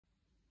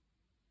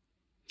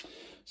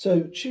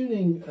So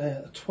tuning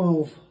a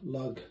 12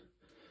 lug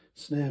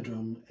snare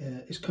drum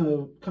is kind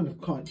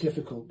of quite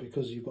difficult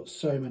because you've got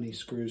so many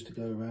screws to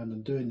go around,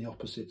 and doing the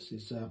opposites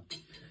is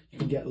you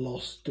can get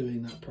lost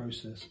doing that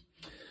process.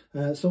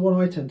 So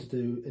what I tend to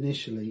do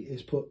initially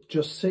is put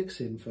just 6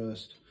 in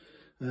first.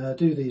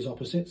 Do these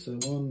opposites, so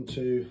 1,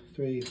 2,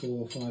 3,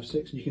 4, 5,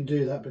 6, and you can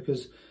do that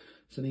because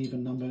it's an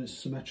even number and it's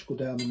symmetrical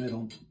down the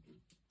middle.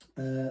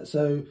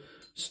 So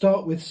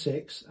start with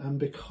 6, and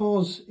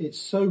because it's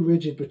so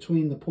rigid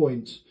between the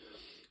points,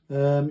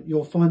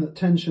 you'll find that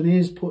tension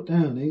is put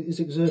down, is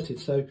exerted.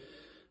 So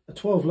a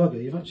 12 lugger,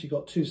 you've actually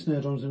got 2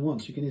 snare drums in one,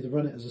 so you can either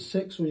run it as a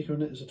 6 or you can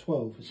run it as a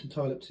 12. It's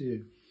entirely up to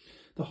you.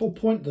 The whole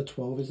point of the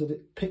 12 is that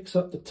it picks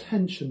up the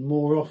tension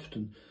more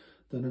often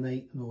than an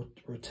 8 or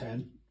a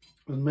 10,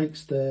 and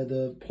makes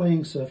the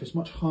playing surface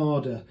much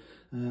harder,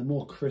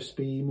 more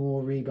crispy,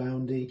 more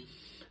reboundy,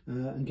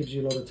 and gives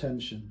you a lot of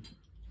tension.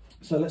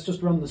 So let's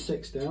just run the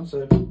 6 down.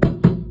 So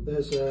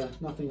there's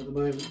nothing at the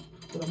moment.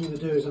 What I'm going to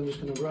do is I'm just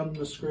going to run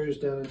the screws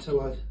down until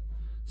I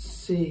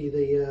see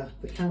the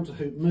counter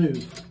hoop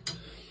move.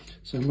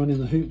 So I'm running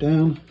the hoop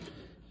down,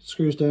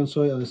 screws down,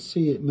 so I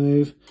see it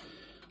move,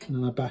 and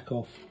then I back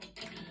off.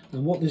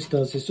 And what this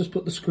does is just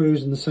put the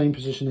screws in the same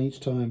position each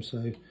time.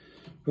 So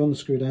run the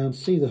screw down,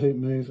 see the hoop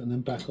move, and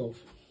then back off.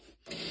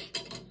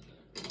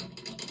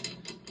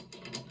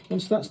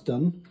 Once that's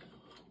done,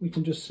 we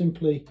can just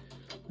simply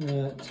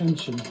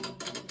tension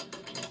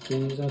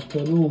these as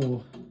per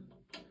normal.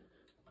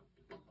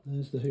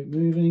 There's the hoop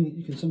moving.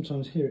 You can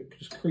sometimes hear it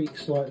just creak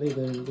slightly,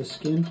 the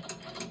skin.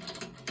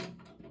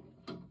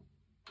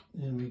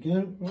 There we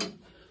go. Right.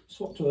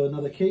 Swap to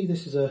another key.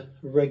 This is a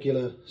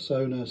regular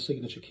Sonor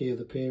Signature key of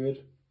the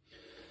period.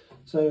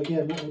 So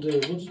again, what we'll do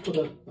is we'll just put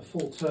a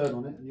full turn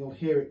on it, and you'll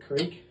hear it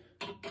creak.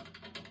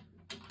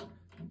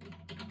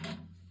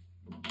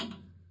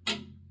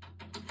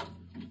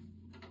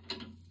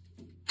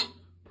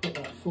 Put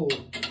that full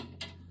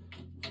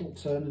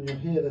turn, and you'll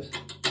hear the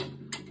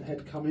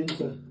head come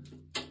into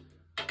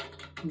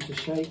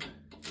shape.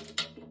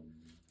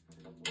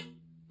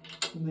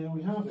 And there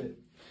we have it.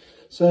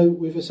 So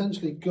we've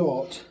essentially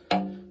got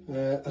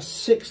a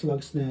 6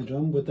 lug snare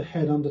drum with the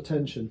head under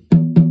tension.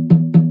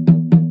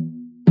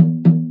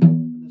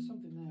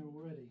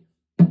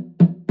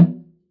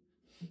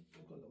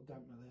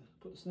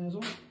 Put the snares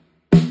on.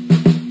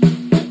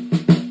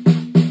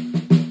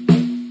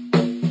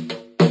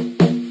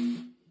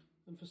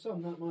 And for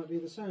some that might be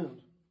the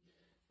sound.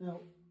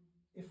 Now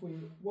if we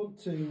want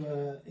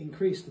to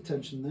increase the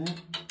tension there,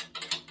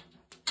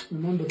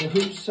 remember the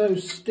hoop's so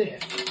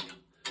stiff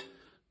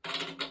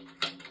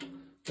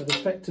that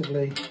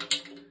effectively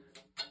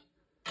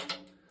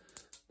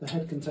the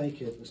head can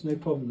take it. There's no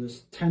problem.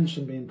 There's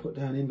tension being put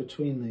down in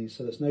between these,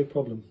 so there's no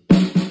problem.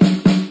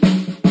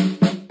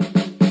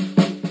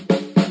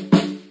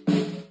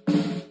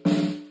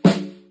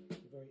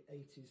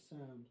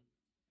 Sound.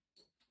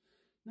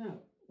 Now,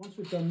 once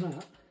we've done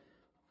that,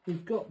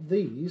 we've got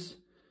these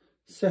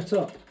set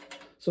up.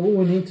 So all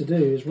we need to do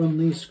is run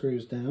these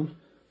screws down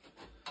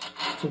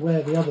to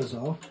where the others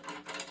are,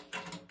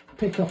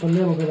 pick up a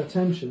little bit of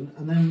tension,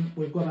 and then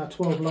we've got our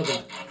 12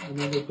 lugger, and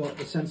then we've got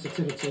the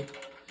sensitivity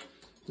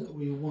that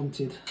we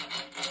wanted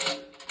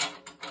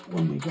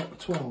when we got the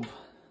 12.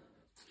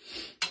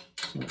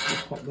 So let's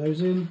just pop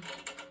those in.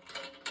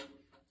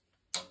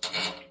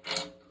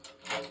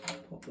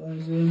 Pop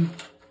those in.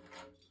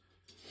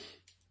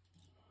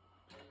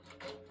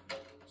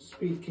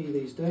 Speed key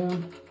these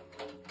down,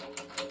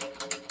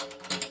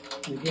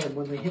 and again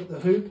when they hit the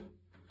hoop,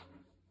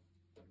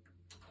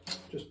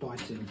 just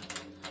bite in,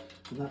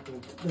 and that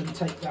will then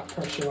take that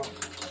pressure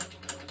off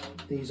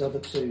these other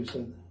 2.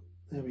 So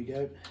there we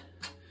go.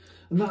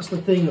 And that's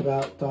the thing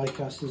about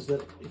die-cast, is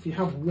that if you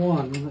have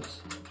one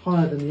that's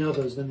higher than the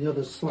others, then the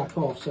others slack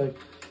off. So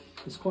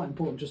it's quite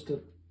important just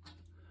to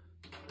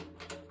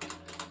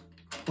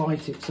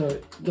bite it so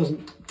it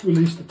doesn't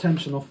release the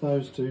tension off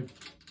those 2.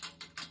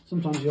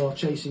 Sometimes you are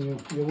chasing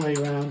your way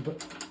around,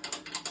 but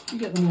you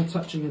get them all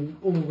touching and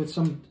all with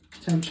some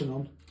tension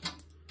on.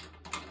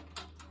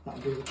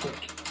 That'll do the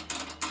trick.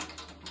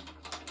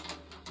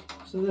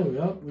 So there we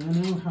are. We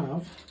now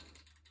have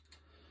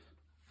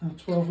our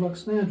 12 lug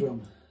snare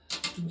drum.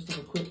 Just have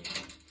a quick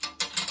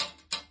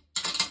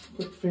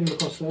feel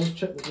across those.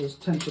 Check that there's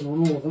tension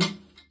on all of them.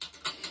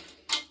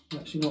 They're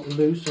actually not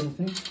loose or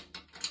anything.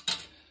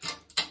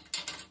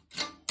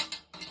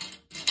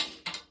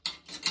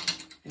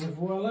 And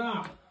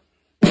voila!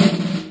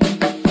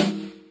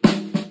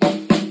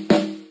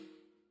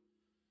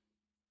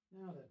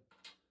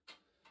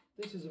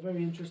 This is a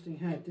very interesting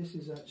head. This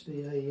is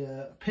actually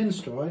a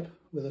pinstripe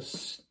with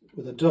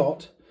a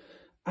dot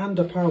and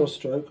a power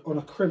stroke on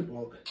a crimp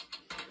lock.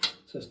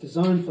 So it's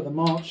designed for the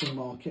marching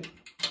market,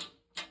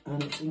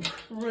 and it's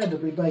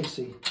incredibly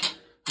bassy.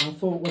 And I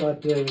thought what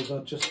I'd do is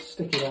I'd just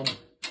stick it on,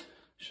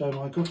 show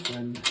my good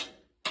friend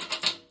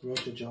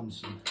Roger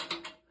Johnson.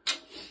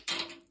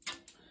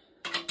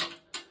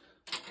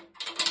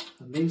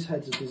 And these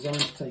heads are designed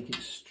to take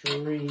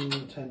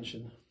extreme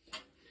tension.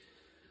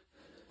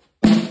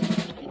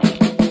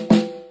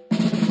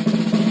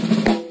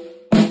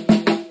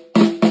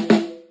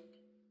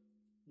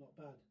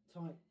 not bad.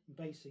 Tight and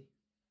bassy.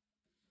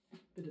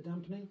 Bit of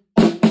dampening.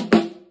 And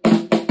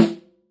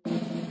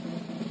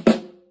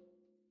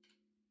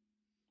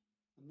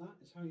that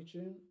is how you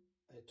tune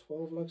a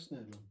 12 lug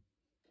snare drum.